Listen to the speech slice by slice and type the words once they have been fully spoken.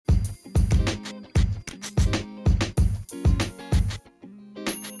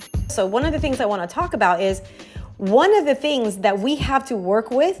So one of the things I want to talk about is one of the things that we have to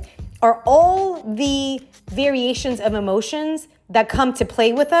work with are all the variations of emotions that come to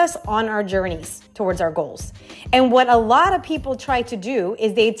play with us on our journeys towards our goals. And what a lot of people try to do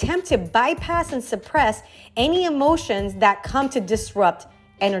is they attempt to bypass and suppress any emotions that come to disrupt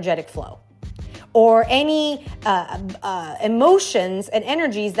energetic flow, or any emotions and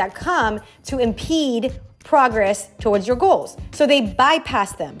energies that come to impede progress towards your goals. So they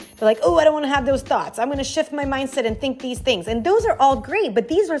bypass them. They're like, oh, I don't want to have those thoughts. I'm going to shift my mindset and think these things. And those are all great, but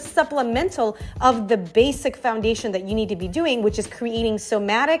these are supplemental of the basic foundation that you need to be doing, which is creating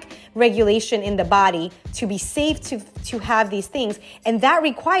somatic regulation in the body to be safe to have these things. And that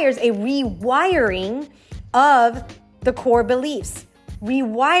requires a rewiring of the core beliefs,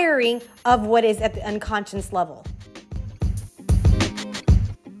 rewiring of what is at the unconscious level.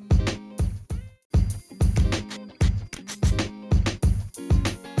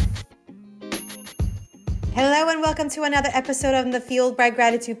 Hello and welcome to another episode of the Fueled by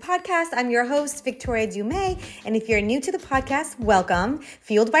Gratitude podcast. I'm your host, Victoria Dumais. And if you're new to the podcast, welcome.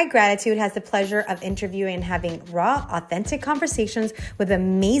 Fueled by Gratitude has the pleasure of interviewing and having raw, authentic conversations with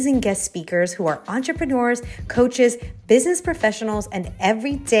amazing guest speakers who are entrepreneurs, coaches, business professionals, and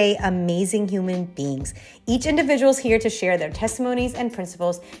everyday amazing human beings. Each individual is here to share their testimonies and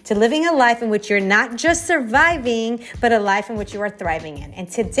principles to living a life in which you're not just surviving, but a life in which you are thriving in.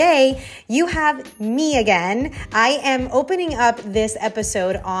 And today you have me again. I am opening up this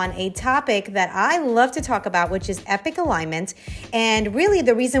episode on a topic that I love to talk about, which is epic alignment. And really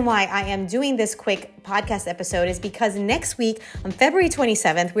the reason why I am doing this quick podcast episode is because next week on February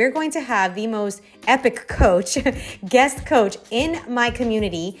 27th, we're going to have the most epic coach, guest coach in my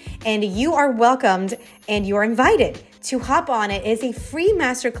community. And you are welcomed and you're invited to hop on it. It is a free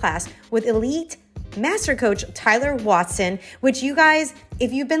masterclass with elite master coach Tyler Watson, which you guys,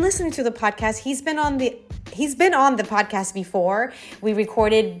 if you've been listening to the podcast, he's been on the podcast before. We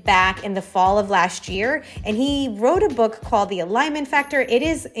recorded back in the fall of last year, and he wrote a book called The Alignment Factor. It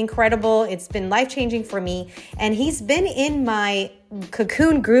is incredible. It's been life-changing for me, and he's been in my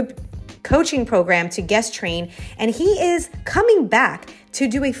Cocoon group coaching program to guest train, and he is coming back to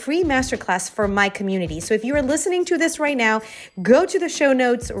do a free masterclass for my community. So if you are listening to this right now, go to the show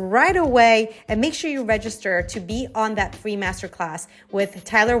notes right away and make sure you register to be on that free masterclass with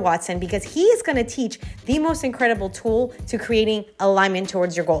Tyler Watson, because he is going to teach the most incredible tool to creating alignment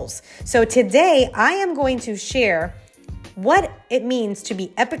towards your goals. So today I am going to share what it means to be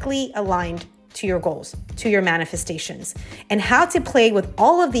epically aligned to your goals, to your manifestations, and how to play with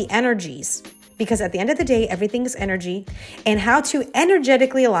all of the energies, because at the end of the day, everything is energy, and how to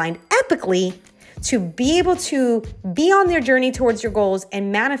energetically align epically to be able to be on their journey towards your goals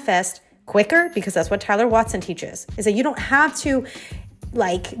and manifest quicker, because that's what Tyler Watson teaches, is that you don't have to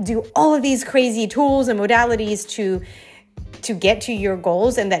do all of these crazy tools and modalities to get to your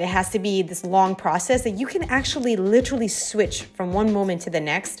goals, and that it has to be this long process, that you can actually literally switch from one moment to the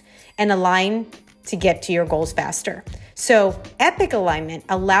next and align to get to your goals faster. So epic alignment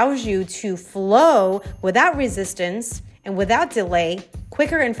allows you to flow without resistance and without delay,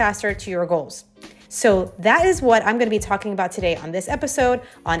 quicker and faster to your goals. So that is what I'm going to be talking about today on this episode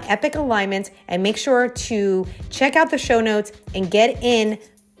on epic alignment. And make sure to check out the show notes and get in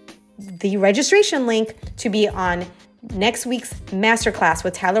the registration link to be on next week's masterclass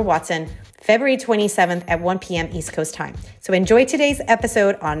with Tyler Watson, February 27th at 1 p.m. East Coast time. So enjoy today's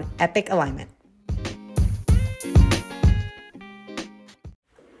episode on epic alignment.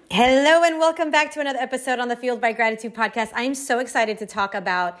 Hello and welcome back to another episode on the Fueled by Gratitude podcast. I'm so excited to talk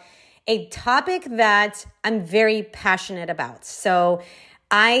about a topic that I'm very passionate about. So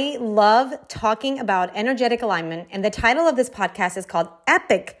I love talking about energetic alignment, and the title of this podcast is called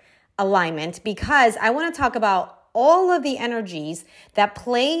Epic Alignment, because I want to talk about all of the energies that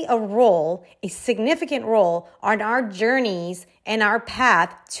play a significant role on our journeys and our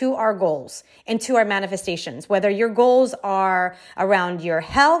path to our goals and to our manifestations. Whether your goals are around your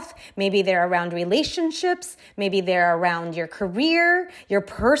health, maybe they're around relationships, maybe they're around your career, your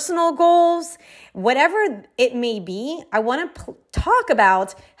personal goals, whatever it may be, I want to talk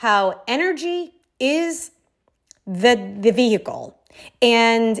about how energy is the vehicle.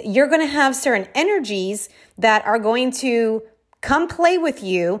 And you're going to have certain energies that are going to come play with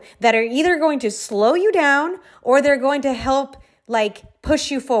you that are either going to slow you down, or they're going to help push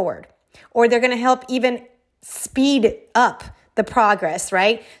you forward, or they're going to help even speed up the progress,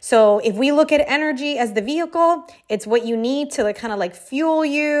 right? So if we look at energy as the vehicle, it's what you need to fuel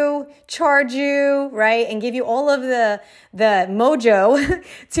you, charge you, right? And give you all of the mojo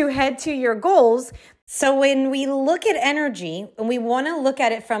to head to your goals. So when we look at energy and we want to look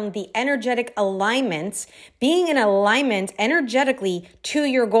at it from the energetic alignment, being in alignment energetically to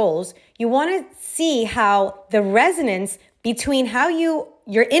your goals, you want to see how the resonance between how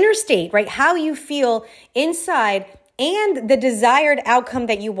your inner state, right? How you feel inside and the desired outcome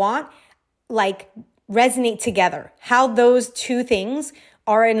that you want, like resonate together, how those two things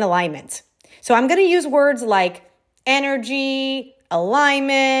are in alignment. So I'm going to use words like energy,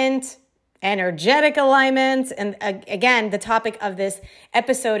 alignment, energetic alignment. And again, the topic of this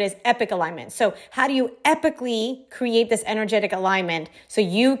episode is epic alignment. So how do you epically create this energetic alignment so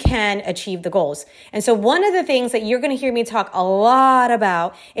you can achieve the goals? And so one of the things that you're going to hear me talk a lot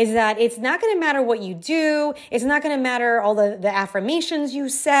about is that it's not going to matter what you do. It's not going to matter all the affirmations you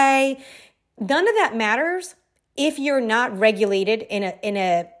say. None of that matters if you're not regulated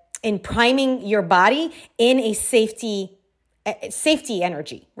in priming your body in a safety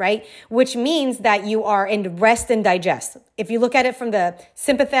energy, right? Which means that you are in rest and digest. If you look at it from the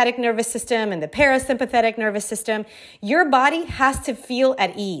sympathetic nervous system and the parasympathetic nervous system, your body has to feel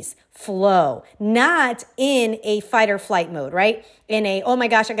at ease, flow, not in a fight or flight mode, right? In a, oh my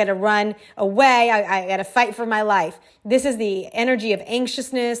gosh, I got to run away. I got to fight for my life. This is the energy of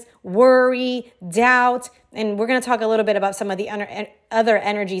anxiousness, worry, doubt. And we're going to talk a little bit about some of the other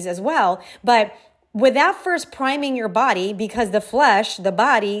energies as well. But without first priming your body, because the flesh, the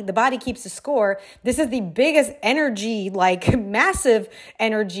body keeps the score. This is the biggest energy, like massive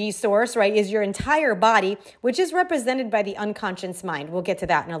energy source, right? Is your entire body, which is represented by the unconscious mind. We'll get to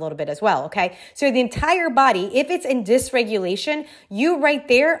that in a little bit as well, okay? So the entire body, if it's in dysregulation, you right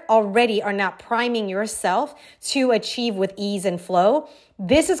there already are not priming yourself to achieve with ease and flow.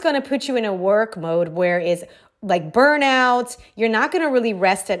 This is going to put you in a work mode where it's like burnout. You're not going to really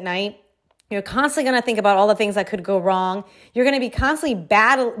rest at night. You're constantly going to think about all the things that could go wrong. You're going to be constantly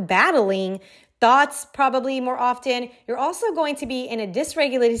battling thoughts probably more often. You're also going to be in a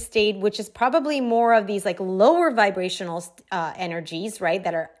dysregulated state, which is probably more of these like lower vibrational energies, right,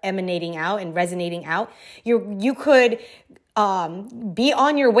 that are emanating out and resonating out. You could be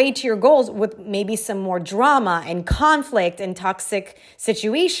on your way to your goals with maybe some more drama and conflict and toxic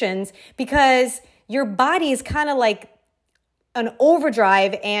situations because your body is kind of like an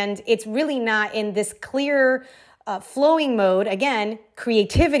overdrive and it's really not in this clear flowing mode, again,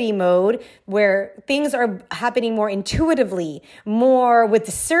 creativity mode, where things are happening more intuitively, more with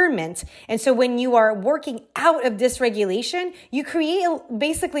discernment. And so when you are working out of dysregulation, you create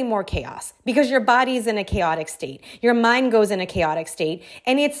basically more chaos because your body is in a chaotic state. Your mind goes in a chaotic state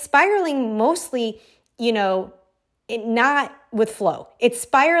and it's spiraling mostly, not with flow. It's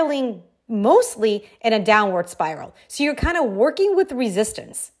spiraling mostly in a downward spiral. So you're kind of working with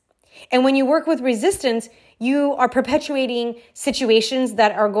resistance. And when you work with resistance, you are perpetuating situations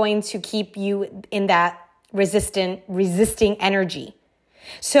that are going to keep you in that resisting energy.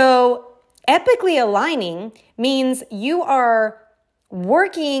 So epically aligning means you are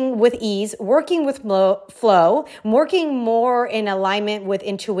working with ease, working with flow, working more in alignment with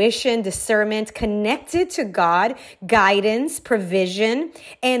intuition, discernment, connected to God, guidance, provision.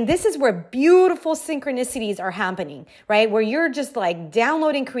 And this is where beautiful synchronicities are happening, right? Where you're just like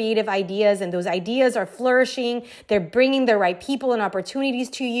downloading creative ideas and those ideas are flourishing. They're bringing the right people and opportunities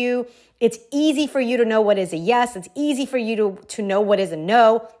to you. It's easy for you to know what is a yes. It's easy for you to know what is a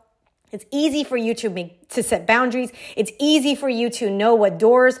no. It's easy for you to set boundaries. It's easy for you to know what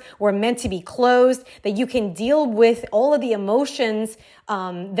doors were meant to be closed, that you can deal with all of the emotions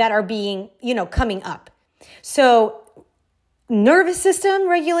that are being, coming up. So nervous system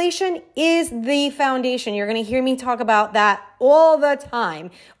regulation is the foundation. You're going to hear me talk about that all the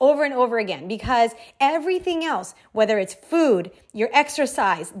time, over and over again, because everything else, whether it's food, your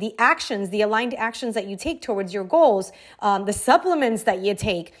exercise, the actions, the aligned actions that you take towards your goals, the supplements that you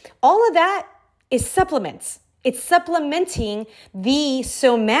take, all of that is supplements. It's supplementing the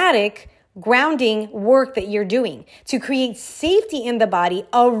somatic grounding work that you're doing to create safety in the body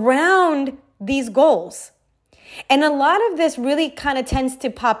around these goals. And a lot of this really kind of tends to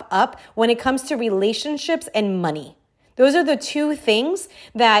pop up when it comes to relationships and money. Those are the two things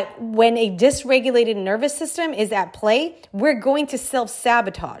that when a dysregulated nervous system is at play, we're going to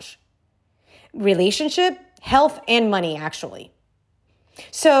self-sabotage. Relationship, health, and money, actually.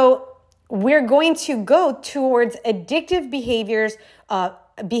 So we're going to go towards addictive behaviors,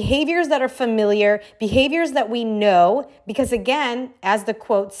 behaviors that are familiar, behaviors that we know, because again, as the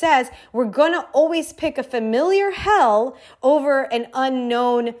quote says, we're going to always pick a familiar hell over an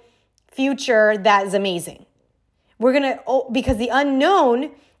unknown future that is amazing. Because the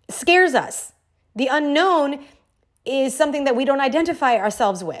unknown scares us. The unknown is something that we don't identify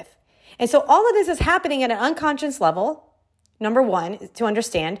ourselves with. And so all of this is happening at an unconscious level, number one, to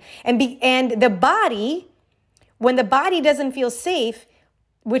understand. And the body, when the body doesn't feel safe,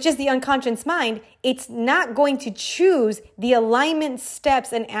 which is the unconscious mind, it's not going to choose the alignment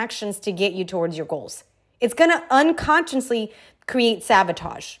steps and actions to get you towards your goals. It's going to unconsciously create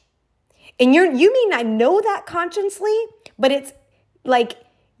sabotage. And you may not know that consciously, but it's like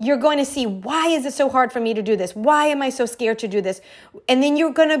you're going to see, why is it so hard for me to do this? Why am I so scared to do this? And then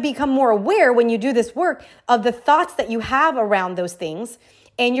you're going to become more aware when you do this work of the thoughts that you have around those things.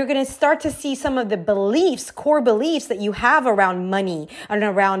 And you're going to start to see some of the beliefs, core beliefs that you have around money and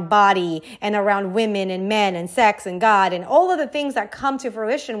around body and around women and men and sex and God and all of the things that come to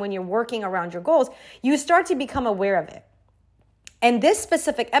fruition when you're working around your goals. You start to become aware of it. And this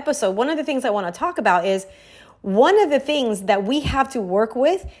specific episode, one of the things I want to talk about is one of the things that we have to work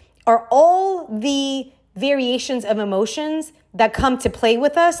with are all the variations of emotions that come to play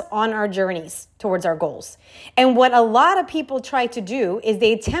with us on our journeys towards our goals. And what a lot of people try to do is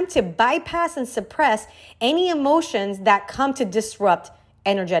they attempt to bypass and suppress any emotions that come to disrupt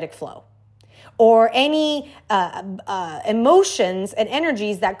energetic flow, or any emotions and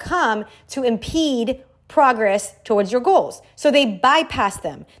energies that come to impede progress towards your goals. So they bypass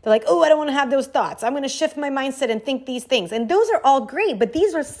them. They're like, oh, I don't want to have those thoughts. I'm going to shift my mindset and think these things. And those are all great, but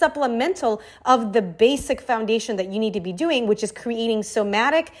these are supplemental of the basic foundation that you need to be doing, which is creating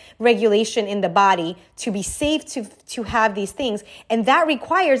somatic regulation in the body to be safe to have these things. And that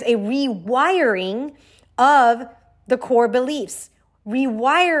requires a rewiring of the core beliefs,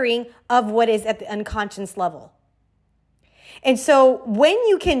 rewiring of what is at the unconscious level. And so when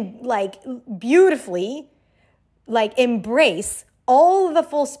you can beautifully embrace all of the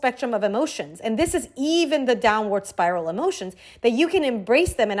full spectrum of emotions, and this is even the downward spiral emotions, that you can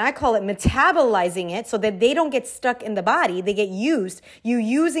embrace them, and I call it metabolizing it so that they don't get stuck in the body, they get used, you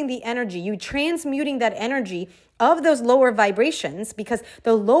using the energy, you transmuting that energy of those lower vibrations, because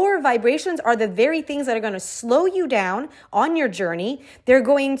the lower vibrations are the very things that are going to slow you down on your journey. They're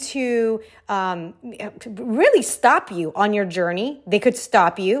going to really stop you on your journey. They could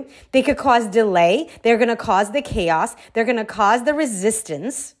stop you. They could cause delay. They're going to cause the chaos. They're going to cause the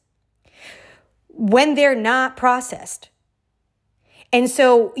resistance when they're not processed. And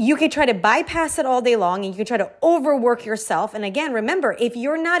so you could try to bypass it all day long, and you could try to overwork yourself. And again, remember, if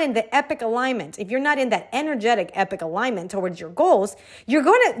you're not in the epic alignment, if you're not in that energetic epic alignment towards your goals, you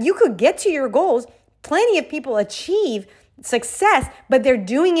could get to your goals. Plenty of people achieve success, but they're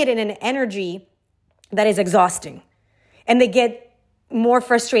doing it in an energy that is exhausting. And they get more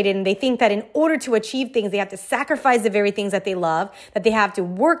frustrated, and they think that in order to achieve things, they have to sacrifice the very things that they love, that they have to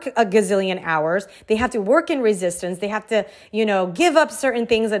work a gazillion hours, they have to work in resistance, they have to, give up certain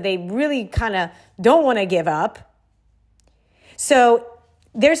things that they really kind of don't want to give up. So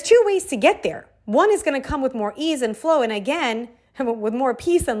there's two ways to get there. One is going to come with more ease and flow, and again, with more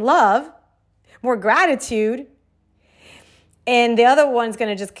peace and love, more gratitude. And the other one's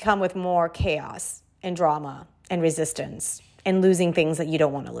going to just come with more chaos and drama and resistance and losing things that you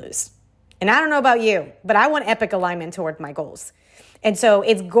don't want to lose. And I don't know about you, but I want epic alignment toward my goals. And so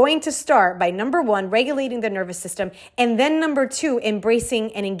it's going to start by, number one, regulating the nervous system. And then number two,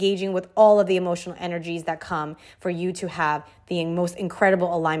 embracing and engaging with all of the emotional energies that come for you to have the most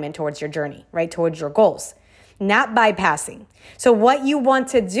incredible alignment towards your journey, right? Towards your goals, not bypassing. So what you want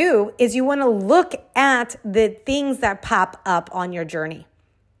to do is you want to look at the things that pop up on your journey.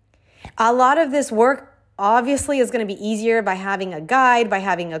 A lot of this work obviously is going to be easier by having a guide, by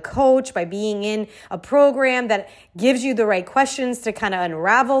having a coach, by being in a program that gives you the right questions to kind of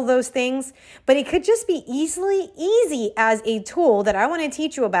unravel those things. But it could just be easy as a tool that I want to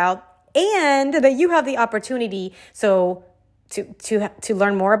teach you about, and that you have the opportunity to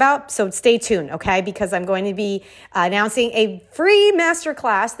learn more about. So stay tuned, okay? Because I'm going to be announcing a free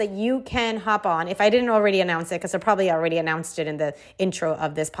masterclass that you can hop on. If I didn't already announce it, because I probably already announced it in the intro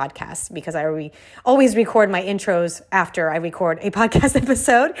of this podcast, because I always record my intros after I record a podcast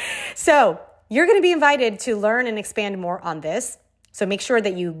episode. So you're going to be invited to learn and expand more on this. So make sure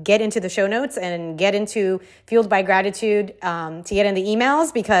that you get into the show notes and get into Fueled by Gratitude to get in the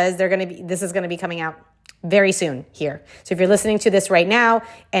emails, because this is going to be coming out very soon here. So if you're listening to this right now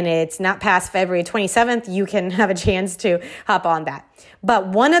and it's not past February 27th, you can have a chance to hop on that. But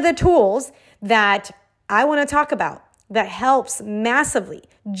one of the tools that I want to talk about that helps massively,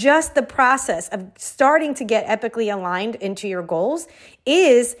 just the process of starting to get epically aligned into your goals,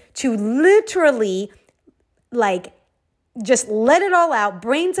 is to literally just let it all out,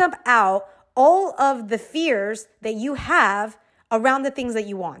 brain dump out all of the fears that you have around the things that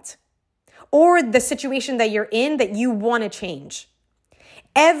you want, or the situation that you're in that you want to change.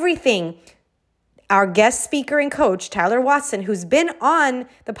 Everything. Our guest speaker and coach, Tyler Watson, who's been on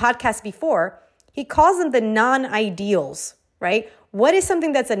the podcast before, he calls them the non-ideals, right? What is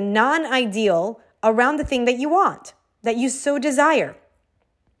something that's a non-ideal around the thing that you want, that you so desire?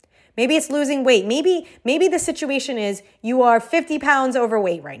 Maybe it's losing weight. Maybe the situation is you are 50 pounds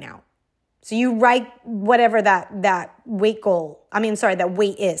overweight right now. So you write whatever that weight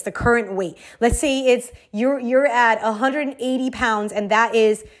is, the current weight. Let's say it's you're at 180 pounds and that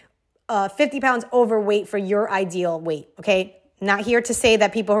is 50 pounds overweight for your ideal weight, okay? Not here to say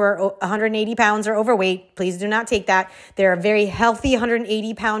that people who are 180 pounds are overweight. Please do not take that. There are very healthy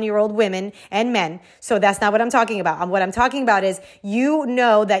 180-pound-year-old women and men. So that's not what I'm talking about. What I'm talking about is you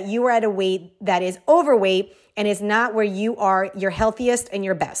know that you are at a weight that is overweight and is not where you are your healthiest and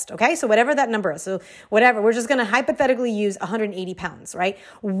your best, okay? So whatever that number is. So whatever, we're just going to hypothetically use 180 pounds, right?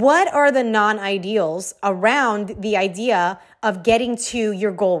 What are the non-ideals around the idea of getting to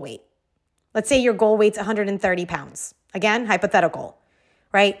your goal weight? Let's say your goal weight's 130 pounds. Again, hypothetical,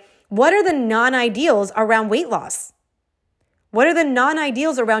 right? What are the non-ideals around weight loss? What are the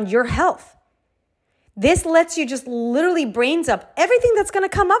non-ideals around your health? This lets you just literally brains up everything that's going to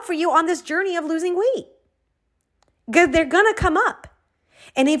come up for you on this journey of losing weight. Because they're going to come up.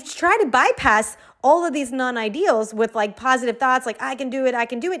 And if you try to bypass all of these non-ideals with like positive thoughts, like I can do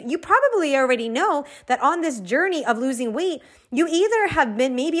it, you probably already know that on this journey of losing weight, you either have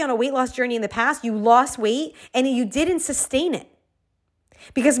been maybe on a weight loss journey in the past, you lost weight and you didn't sustain it.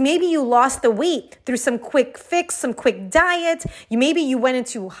 Because maybe you lost the weight through some quick fix, some quick diet. Maybe you went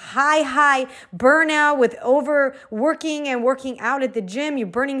into high burnout with overworking and working out at the gym. You're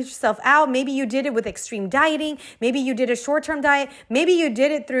burning yourself out. Maybe you did it with extreme dieting. Maybe you did a short-term diet. Maybe you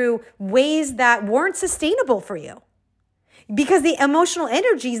did it through ways that weren't sustainable for you. Because the emotional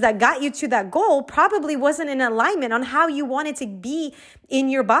energies that got you to that goal probably wasn't in alignment on how you wanted to be in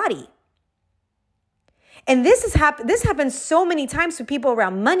your body. And this happens so many times with people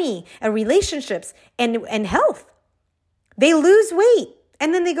around money and relationships and health. They lose weight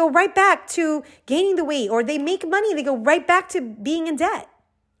and then they go right back to gaining the weight, or they make money, they go right back to being in debt.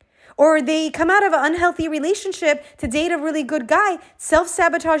 Or they come out of an unhealthy relationship to date a really good guy,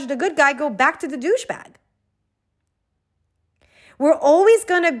 self-sabotage the good guy, go back to the douchebag. We're always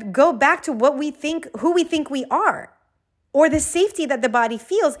going to go back to who we think we are, or the safety that the body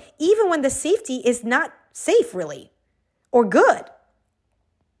feels, even when the safety is not safe really, or good.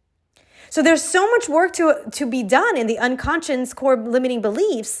 So there's so much work to be done in the unconscious core limiting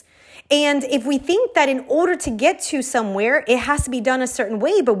beliefs. And if we think that in order to get to somewhere, it has to be done a certain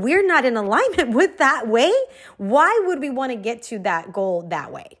way, but we're not in alignment with that way, why would we want to get to that goal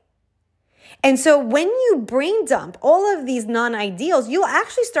that way? And so when you brain dump all of these non-ideals, you'll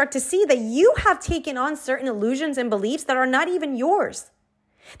actually start to see that you have taken on certain illusions and beliefs that are not even yours,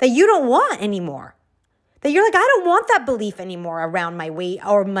 that you don't want anymore. That you're like, I don't want that belief anymore around my weight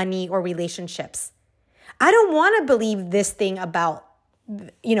or money or relationships. I don't want to believe this thing about,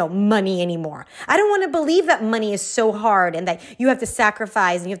 money anymore. I don't want to believe that money is so hard and that you have to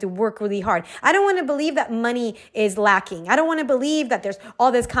sacrifice and you have to work really hard. I don't want to believe that money is lacking. I don't want to believe that there's all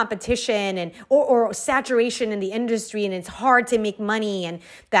this competition and or saturation in the industry and it's hard to make money, and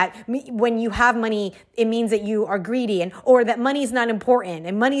that when you have money, it means that you are greedy, or that money is not important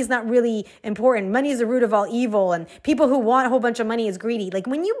and money is not really important. Money is the root of all evil, and people who want a whole bunch of money is greedy. Like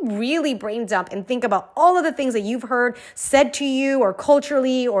when you really brain dump and think about all of the things that you've heard said to you or culturally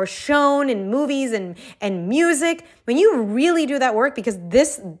or shown in movies and music, when you really do that work, because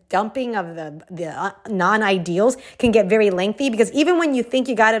this dumping of the non-ideals can get very lengthy, because even when you think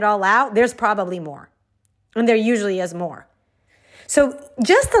you got it all out, there's probably more. And there usually is more. So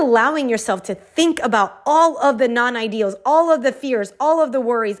just allowing yourself to think about all of the non-ideals, all of the fears, all of the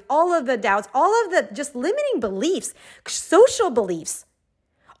worries, all of the doubts, all of the just limiting beliefs, social beliefs,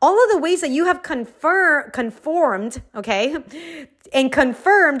 all of the ways that you have conformed, okay, and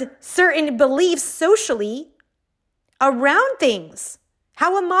confirmed certain beliefs socially around things.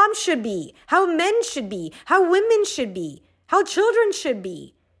 How a mom should be, how men should be, how women should be, how children should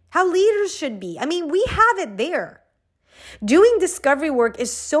be, how leaders should be. I mean, we have it there. Doing discovery work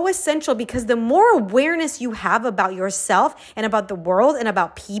is so essential, because the more awareness you have about yourself and about the world and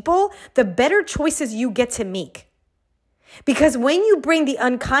about people, the better choices you get to make. Because when you bring the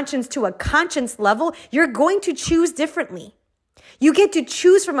unconscious to a conscious level, you're going to choose differently. You get to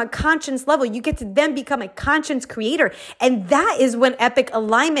choose from a conscious level. You get to then become a conscious creator. And that is when epic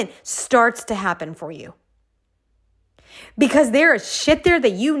alignment starts to happen for you. Because there is shit there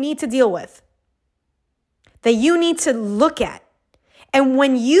that you need to deal with, that you need to look at. And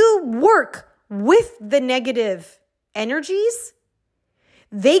when you work with the negative energies,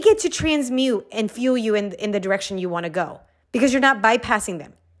 they get to transmute and fuel you in the direction you want to go because you're not bypassing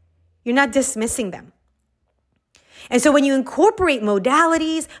them. You're not dismissing them. And so when you incorporate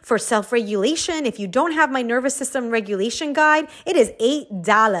modalities for self-regulation, if you don't have my nervous system regulation guide, it is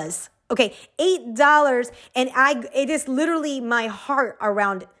 $8. Okay, $8. And it is literally my heart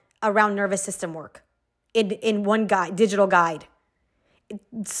around nervous system work in one guide, digital guide.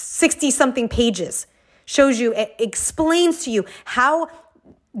 60 something pages shows you, it explains to you how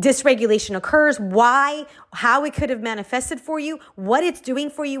dysregulation occurs, why, how it could have manifested for you, what it's doing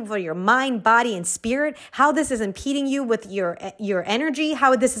for you, for your mind, body, and spirit, how this is impeding you with your energy,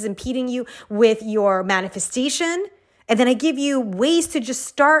 how this is impeding you with your manifestation. And then I give you ways to just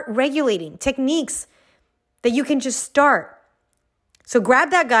start regulating, techniques that you can just start. So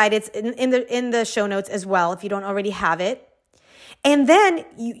grab that guide. It's in the show notes as well if you don't already have it. And then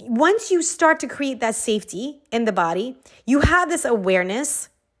once you start to create that safety in the body, you have this awareness.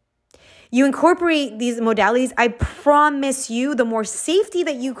 You incorporate these modalities. I promise you, the more safety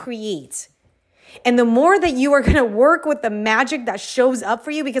that you create and the more that you are going to work with the magic that shows up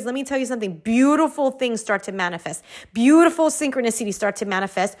for you, because let me tell you something, beautiful things start to manifest. Beautiful synchronicities start to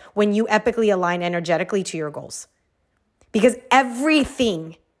manifest when you epically align energetically to your goals. Because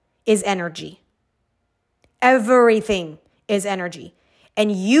everything is energy. Everything is energy.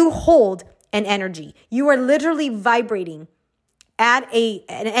 And you hold an energy. You are literally vibrating at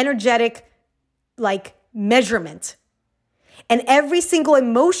an energetic measurement. And every single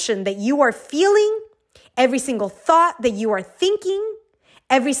emotion that you are feeling, every single thought that you are thinking,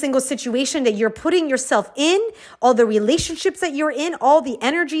 every single situation that you're putting yourself in, all the relationships that you're in, all the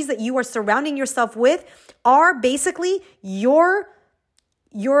energies that you are surrounding yourself with are basically where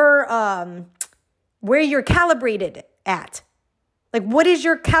you're calibrated at. Like, what is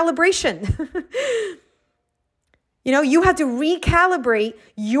your calibration? You have to recalibrate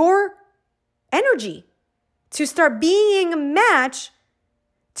your energy to start being a match,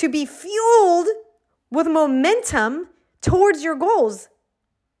 to be fueled with momentum towards your goals.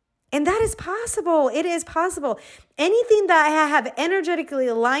 And that is possible. It is possible. Anything that I have energetically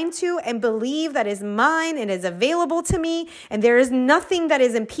aligned to and believe that is mine and is available to me, and there is nothing that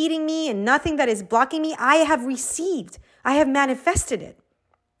is impeding me and nothing that is blocking me, I have received. I have manifested it.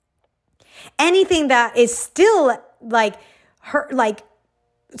 Anything that is still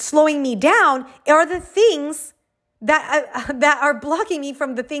slowing me down are the things that are blocking me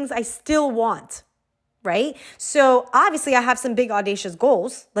from the things I still want. Right? So obviously I have some big audacious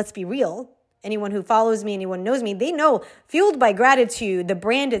goals. Let's be real. Anyone who follows me, anyone knows me, they know Fueled by Gratitude, the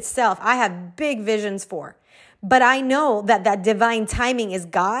brand itself, I have big visions for. But I know that divine timing is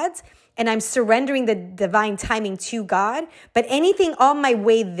God's, and I'm surrendering the divine timing to God. But anything on my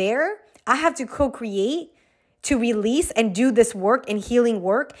way there, I have to co-create, to release and do this work and healing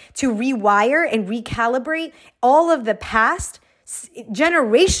work, to rewire and recalibrate all of the past,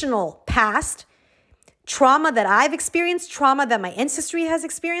 generational past, trauma that I've experienced, trauma that my ancestry has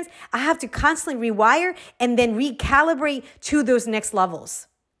experienced. I have to constantly rewire and then recalibrate to those next levels.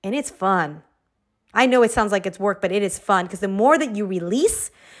 And it's fun. I know it sounds like it's work, but it is fun because the more that you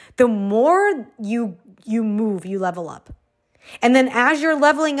release, the more you move, you level up. And then as you're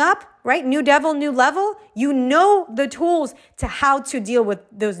leveling up, right? New devil, new level, you know the tools to how to deal with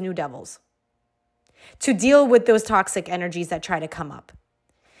those new devils, to deal with those toxic energies that try to come up.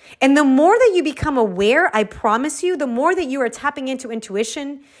 And the more that you become aware, I promise you, the more that you are tapping into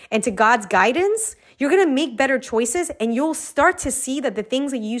intuition and to God's guidance, you're going to make better choices and you'll start to see that the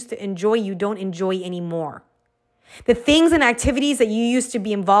things that you used to enjoy, you don't enjoy anymore. The things and activities that you used to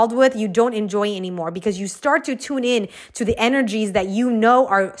be involved with, you don't enjoy anymore because you start to tune in to the energies that you know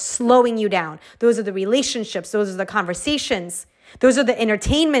are slowing you down. Those are the relationships. Those are the conversations. Those are the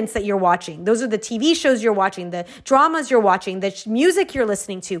entertainments that you're watching. Those are the TV shows you're watching, the dramas you're watching, the music you're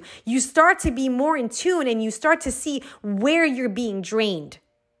listening to. You start to be more in tune and you start to see where you're being drained,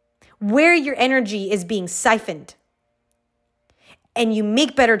 where your energy is being siphoned. And you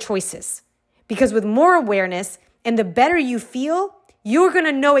make better choices because with more awareness and the better you feel, you're going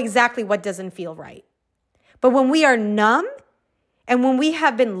to know exactly what doesn't feel right. But when we are numb and when we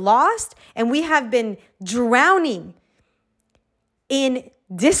have been lost and we have been drowning in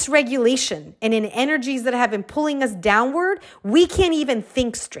dysregulation and in energies that have been pulling us downward, we can't even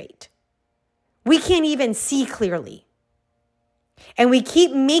think straight. We can't even see clearly. And we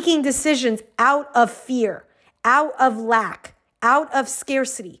keep making decisions out of fear, out of lack, out of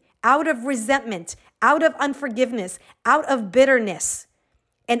scarcity, out of resentment, out of unforgiveness, out of bitterness.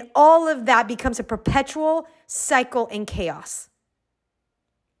 And all of that becomes a perpetual cycle in chaos.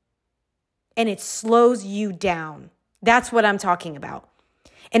 And it slows you down. That's what I'm talking about.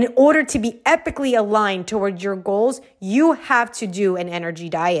 And in order to be epically aligned toward your goals, you have to do an energy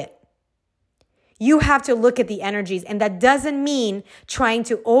diet. You have to look at the energies. And that doesn't mean trying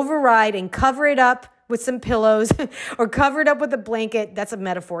to override and cover it up with some pillows or cover it up with a blanket. That's a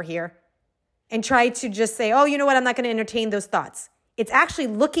metaphor here. And try to just say, oh, you know what? I'm not going to entertain those thoughts. It's actually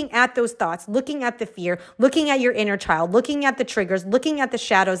looking at those thoughts, looking at the fear, looking at your inner child, looking at the triggers, looking at the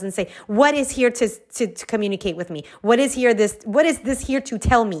shadows and say, what is here to communicate with me? What is this here to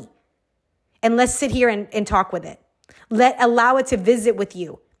tell me? And let's sit here and talk with it. Allow it to visit with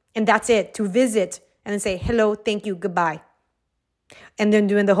you. And that's it, to visit and then say, hello, thank you, goodbye. And then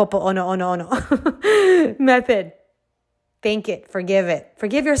doing the Ho'oponopono method. Thank it, forgive it.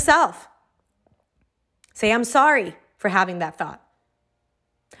 Forgive yourself. Say, I'm sorry for having that thought.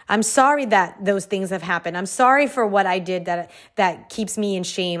 I'm sorry that those things have happened. I'm sorry for what I did that keeps me in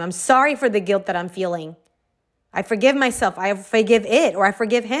shame. I'm sorry for the guilt that I'm feeling. I forgive myself. I forgive it, or I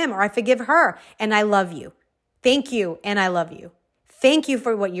forgive him, or I forgive her. And I love you. Thank you. And I love you. Thank you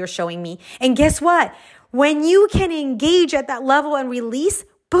for what you're showing me. And guess what? When you can engage at that level and release,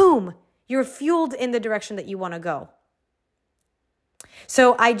 boom, you're fueled in the direction that you want to go.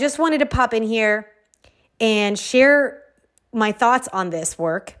 So I just wanted to pop in here and share my thoughts on this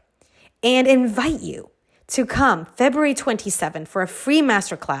work and invite you to come February 27th for a free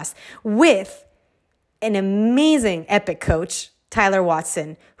masterclass with an amazing epic coach, Tyler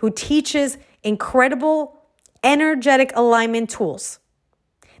Watson, who teaches incredible energetic alignment tools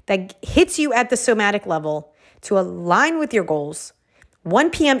that hits you at the somatic level to align with your goals. 1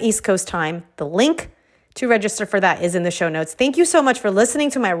 p.m. East Coast time. The link to register for that is in the show notes. Thank you so much for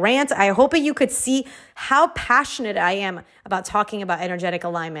listening to my rant. I hope that you could see how passionate I am about talking about energetic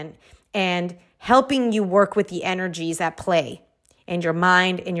alignment and helping you work with the energies at play in your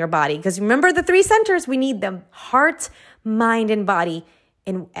mind and your body. Because remember the 3 centers, we need them: heart, mind, and body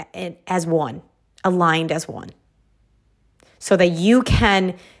in as one. Aligned as one, so that you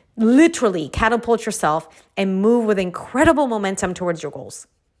can literally catapult yourself and move with incredible momentum towards your goals.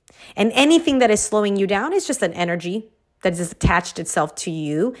 And anything that is slowing you down is just an energy that has attached itself to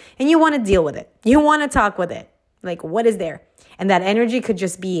you, and you want to deal with it. You want to talk with it. Like, what is there? And that energy could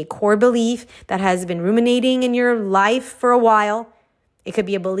just be a core belief that has been ruminating in your life for a while. It could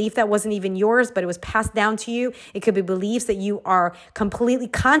be a belief that wasn't even yours, but it was passed down to you. It could be beliefs that you are completely,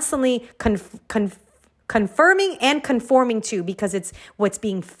 constantly confirming and conforming to because it's what's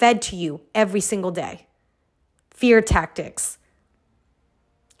being fed to you every single day. Fear tactics,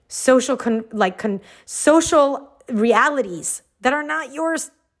 social realities that are not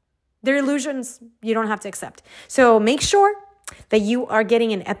yours. They're illusions you don't have to accept. So make sure that you are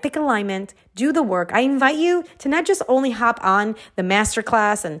getting an epic alignment. Do the work. I invite you to not just only hop on the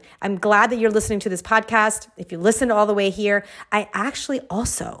masterclass, and I'm glad that you're listening to this podcast. If you listened all the way here, I actually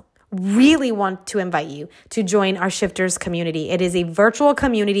also really want to invite you to join our Shifters community. It is a virtual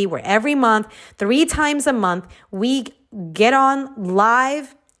community where every month, 3 times a month, we get on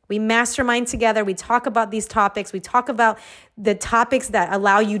live. We mastermind together. We talk about these topics. We talk about the topics that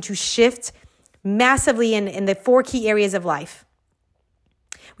allow you to shift massively in the 4 key areas of life.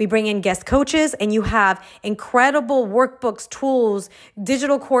 We bring in guest coaches, and you have incredible workbooks, tools,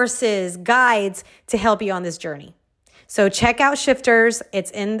 digital courses, guides to help you on this journey. So check out Shifters.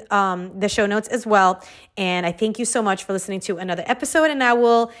 It's in the show notes as well. And I thank you so much for listening to another episode. And I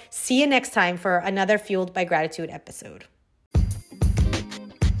will see you next time for another Fueled by Gratitude episode.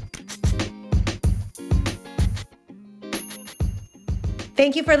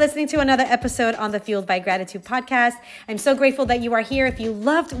 Thank you for listening to another episode on the Fueled by Gratitude podcast. I'm so grateful that you are here. If you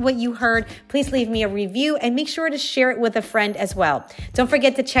loved what you heard, please leave me a review and make sure to share it with a friend as well. Don't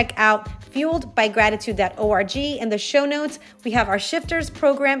forget to check out fueledbygratitude.org. In the show notes, we have our Shifters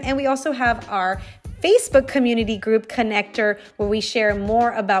program, and we also have our Facebook community group Connector, where we share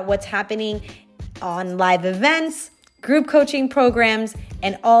more about what's happening on live events, group coaching programs,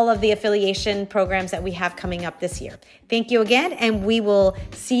 and all of the affiliation programs that we have coming up this year. Thank you again, and we will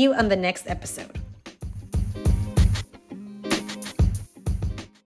see you on the next episode.